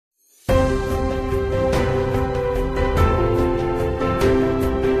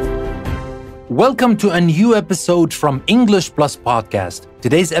Welcome to a new episode from English Plus Podcast.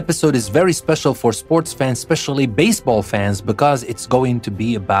 Today's episode is very special for sports fans, especially baseball fans, because it's going to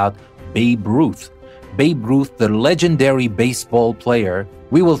be about Babe Ruth. Babe Ruth, the legendary baseball player.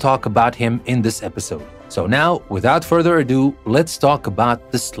 We will talk about him in this episode. So now, without further ado, let's talk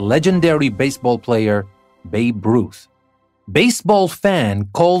about this legendary baseball player, Babe Ruth. Baseball fan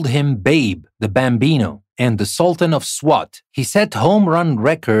called him Babe, the Bambino, and the Sultan of SWAT. He set home run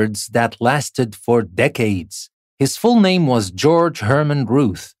records that lasted for decades. His full name was George Herman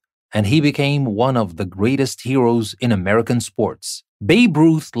Ruth, and he became one of the greatest heroes in American sports. Babe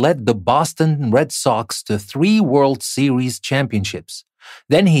Ruth led the Boston Red Sox to 3 World Series championships.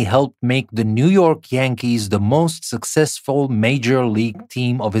 Then he helped make the New York Yankees the most successful major league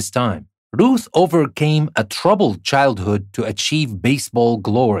team of his time. Ruth overcame a troubled childhood to achieve baseball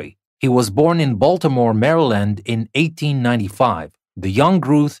glory. He was born in Baltimore, Maryland in 1895. The young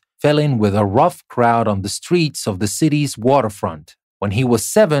Ruth fell in with a rough crowd on the streets of the city's waterfront. When he was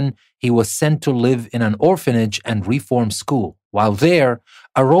 7, he was sent to live in an orphanage and reform school. While there,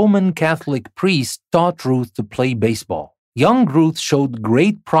 a Roman Catholic priest taught Ruth to play baseball. Young Ruth showed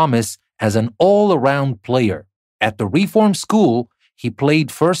great promise as an all-around player. At the reform school, he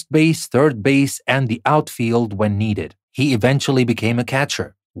played first base, third base, and the outfield when needed. He eventually became a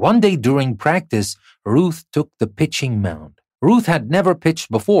catcher. One day during practice, Ruth took the pitching mound. Ruth had never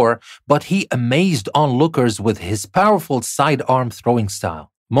pitched before, but he amazed onlookers with his powerful sidearm throwing style.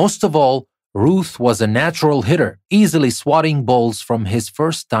 Most of all, Ruth was a natural hitter, easily swatting balls from his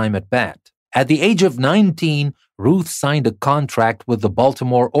first time at bat. At the age of 19, Ruth signed a contract with the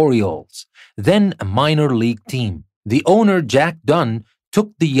Baltimore Orioles, then a minor league team. The owner, Jack Dunn,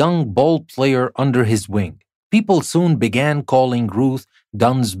 took the young ball player under his wing. People soon began calling Ruth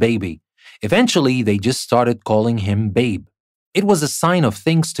Dunn's baby. Eventually, they just started calling him Babe. It was a sign of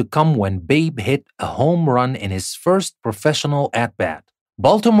things to come when Babe hit a home run in his first professional at-bat.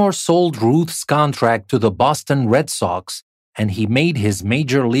 Baltimore sold Ruth's contract to the Boston Red Sox, and he made his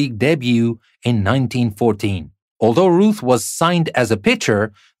major league debut in 1914. Although Ruth was signed as a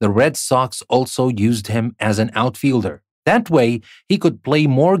pitcher, the Red Sox also used him as an outfielder. That way, he could play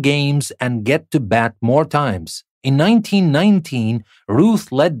more games and get to bat more times. In 1919,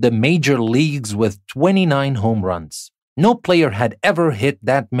 Ruth led the major leagues with 29 home runs. No player had ever hit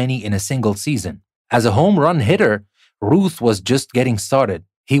that many in a single season. As a home run hitter, Ruth was just getting started.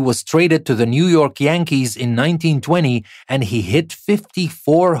 He was traded to the New York Yankees in 1920, and he hit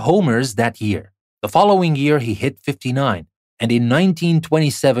 54 homers that year. The following year, he hit 59, and in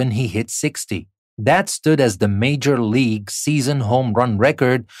 1927, he hit 60. That stood as the major league season home run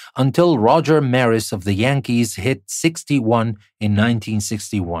record until Roger Maris of the Yankees hit 61 in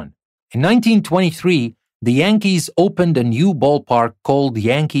 1961. In 1923, the Yankees opened a new ballpark called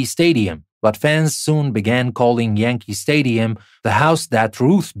Yankee Stadium, but fans soon began calling Yankee Stadium the house that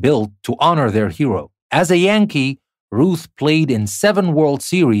Ruth built to honor their hero. As a Yankee, Ruth played in 7 World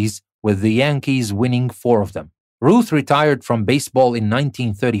Series, with the Yankees winning 4 of them. Ruth retired from baseball in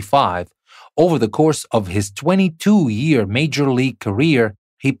 1935. Over the course of his 22-year major league career,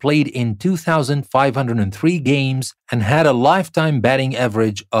 he played in 2,503 games and had a lifetime batting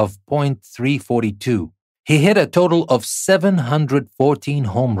average of .342. He hit a total of 714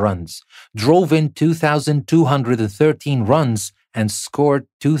 home runs, drove in 2,213 runs, and scored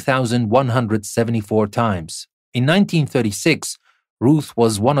 2,174 times. In 1936, Ruth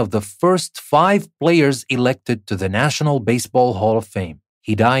was one of the first 5 players elected to the National Baseball Hall of Fame.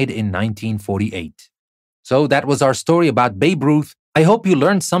 He died in 1948. So that was our story about Babe Ruth. I hope you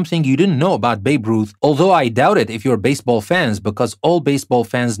learned something you didn't know about Babe Ruth, although I doubt it if you're baseball fans, because all baseball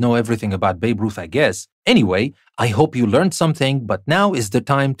fans know everything about Babe Ruth, I guess. Anyway, I hope you learned something, but now is the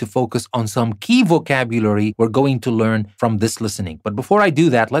time to focus on some key vocabulary we're going to learn from this listening. But before I do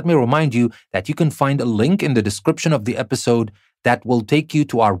that, let me remind you that you can find a link in the description of the episode that will take you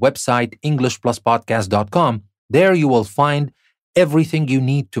to our website, EnglishPlusPodcast.com. There you will find everything you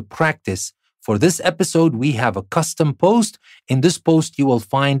need to practice. For this episode, we have a custom post. In this post, you will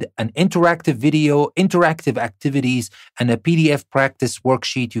find an interactive video, interactive activities, and a PDF practice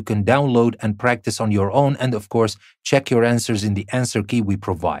worksheet you can download and practice on your own. And of course, check your answers in the answer key we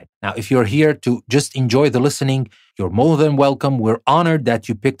provide. Now, if you're here to just enjoy the listening, you're more than welcome. We're honored that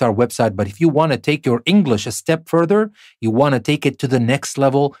you picked our website. But if you want to take your English a step further, you want to take it to the next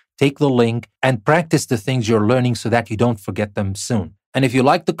level, take the link and practice the things you're learning so that you don't forget them soon. And if you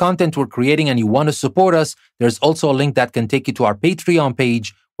like the content we're creating and you want to support us, there's also a link that can take you to our Patreon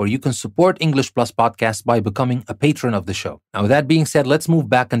page where you can support English Plus Podcast by becoming a patron of the show. Now, with that being said, let's move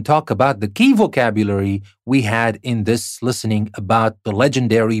back and talk about the key vocabulary we had in this listening about the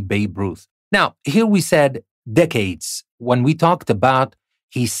legendary Babe Ruth. Now, here we said decades. When we talked about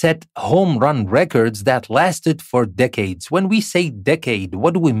he set home run records that lasted for decades. When we say decade,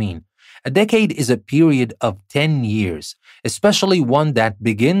 what do we mean? A decade is a period of 10 years, especially one that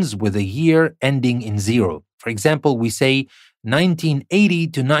begins with a year ending in zero. For example, we say 1980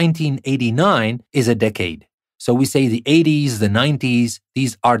 to 1989 is a decade. So we say the 80s, the 90s,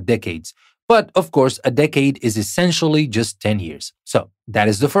 these are decades. But of course, a decade is essentially just 10 years. So that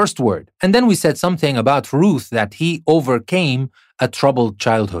is the first word. And then we said something about Ruth that he overcame a troubled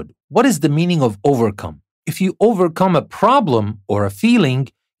childhood. What is the meaning of overcome? If you overcome a problem or a feeling,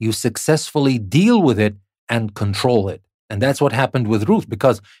 you successfully deal with it and control it. And that's what happened with Ruth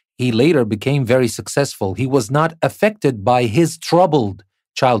because he later became very successful. He was not affected by his troubled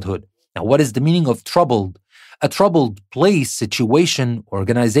childhood. Now, what is the meaning of troubled? A troubled place, situation,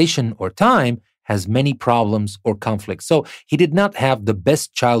 organization, or time has many problems or conflicts. So he did not have the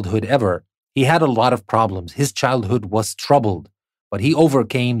best childhood ever. He had a lot of problems. His childhood was troubled, but he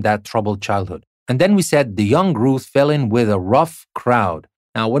overcame that troubled childhood. And then we said the young Ruth fell in with a rough crowd.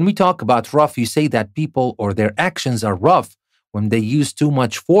 Now, when we talk about rough, you say that people or their actions are rough when they use too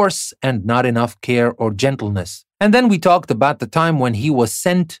much force and not enough care or gentleness. And then we talked about the time when he was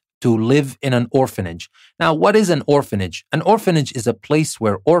sent to live in an orphanage. Now, what is an orphanage? An orphanage is a place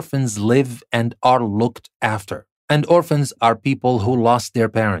where orphans live and are looked after. And orphans are people who lost their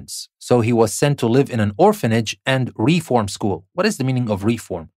parents. So he was sent to live in an orphanage and reform school. What is the meaning of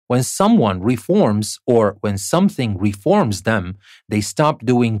reform? When someone reforms or when something reforms them, they stop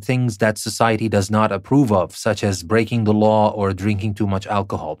doing things that society does not approve of, such as breaking the law or drinking too much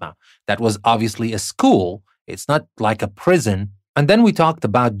alcohol. Now, that was obviously a school. It's not like a prison. And then we talked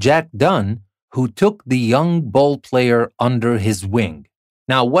about Jack Dunn, who took the young ball player under his wing.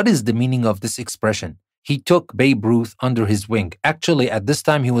 Now, what is the meaning of this expression? He took Babe Ruth under his wing. Actually, at this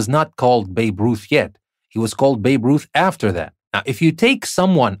time, he was not called Babe Ruth yet. He was called Babe Ruth after that. Now, if you take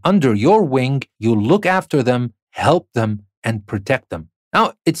someone under your wing, you look after them, help them, and protect them.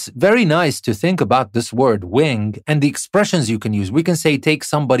 Now, it's very nice to think about this word wing and the expressions you can use. We can say take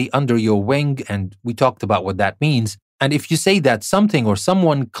somebody under your wing, and we talked about what that means. And if you say that something or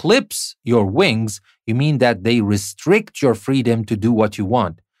someone clips your wings, you mean that they restrict your freedom to do what you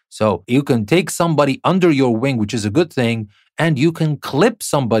want. So you can take somebody under your wing, which is a good thing, and you can clip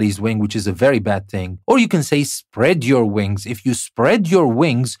somebody's wing, which is a very bad thing. Or you can say spread your wings. If you spread your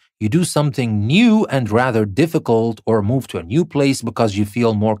wings, you do something new and rather difficult or move to a new place because you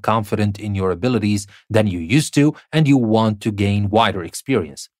feel more confident in your abilities than you used to and you want to gain wider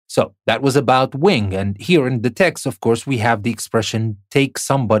experience. So that was about wing. And here in the text, of course, we have the expression take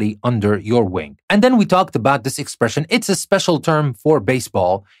somebody under your wing. And then we talked about this expression. It's a special term for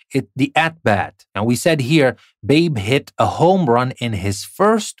baseball. The at-bat. Now we said here, Babe hit a home run in his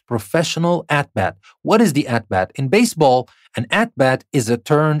first professional at-bat. What is the at-bat? In baseball, an at-bat is a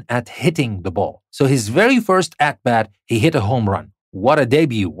turn at hitting the ball. So his very first at-bat, he hit a home run. What a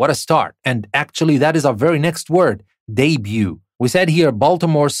debut. What a start. And actually, that is our very next word, debut. We said here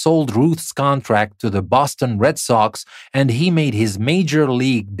Baltimore sold Ruth's contract to the Boston Red Sox and he made his major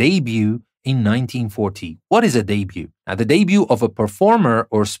league debut in 1940. What is a debut? Now, the debut of a performer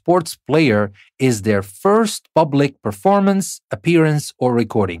or sports player is their first public performance, appearance, or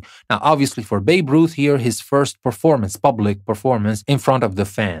recording. Now, obviously for Babe Ruth here, his first performance, public performance in front of the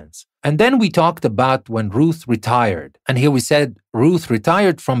fans. And then we talked about when Ruth retired. And here we said Ruth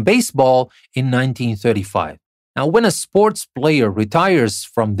retired from baseball in 1935. Now, when a sports player retires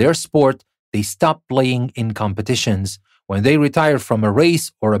from their sport, they stop playing in competitions. When they retire from a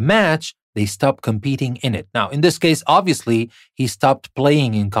race or a match, they stop competing in it. Now, in this case, obviously, he stopped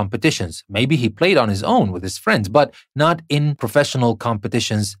playing in competitions. Maybe he played on his own with his friends, but not in professional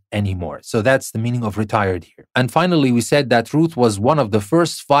competitions anymore. So that's the meaning of retired here. And finally, we said that Ruth was one of the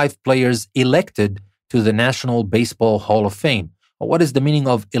first 5 players elected to the National Baseball Hall of Fame. What is the meaning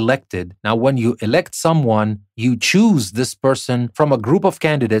of elected? Now, when you elect someone, you choose this person from a group of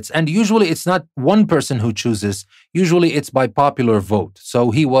candidates, and usually it's not one person who chooses. Usually it's by popular vote.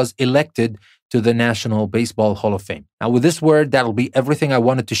 So he was elected to the National Baseball Hall of Fame. Now, with this word, that'll be everything I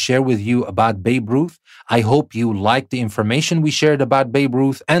wanted to share with you about Babe Ruth. I hope you liked the information we shared about Babe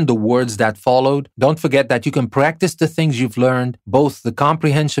Ruth and the words that followed. Don't forget that you can practice the things you've learned, both the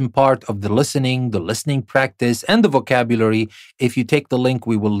comprehension part of the listening practice, and the vocabulary, if you take the link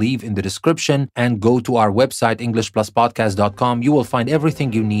we will leave in the description and go to our website, EnglishPlusPodcast.com. You will find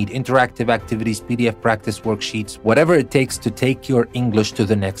everything you need, interactive activities, PDF practice worksheets, whatever it takes to take your English to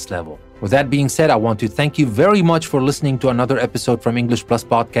the next level. With that being said, I want to thank you very much for listening to another episode from English Plus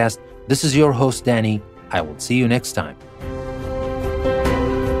Podcast. This is your host, Danny. I will see you next time.